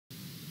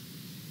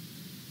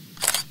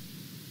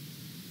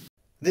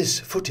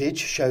This footage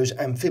shows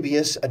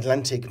amphibious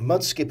Atlantic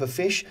Mudskipper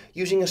fish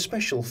using a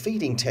special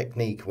feeding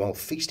technique while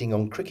feasting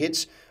on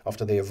crickets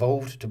after they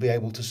evolved to be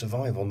able to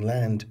survive on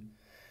land.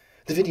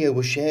 The video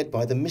was shared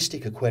by the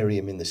Mystic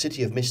Aquarium in the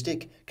city of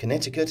Mystic,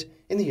 Connecticut,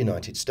 in the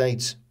United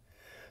States.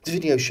 The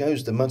video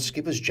shows the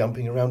mudskippers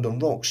jumping around on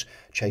rocks,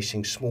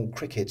 chasing small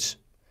crickets.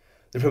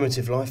 The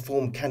primitive life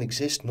form can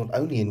exist not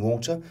only in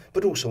water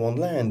but also on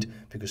land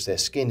because their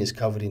skin is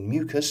covered in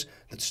mucus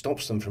that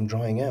stops them from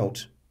drying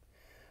out.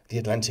 The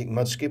Atlantic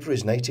Mudskipper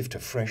is native to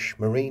fresh,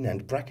 marine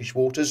and brackish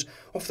waters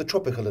off the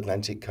tropical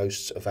Atlantic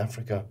coasts of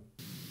Africa.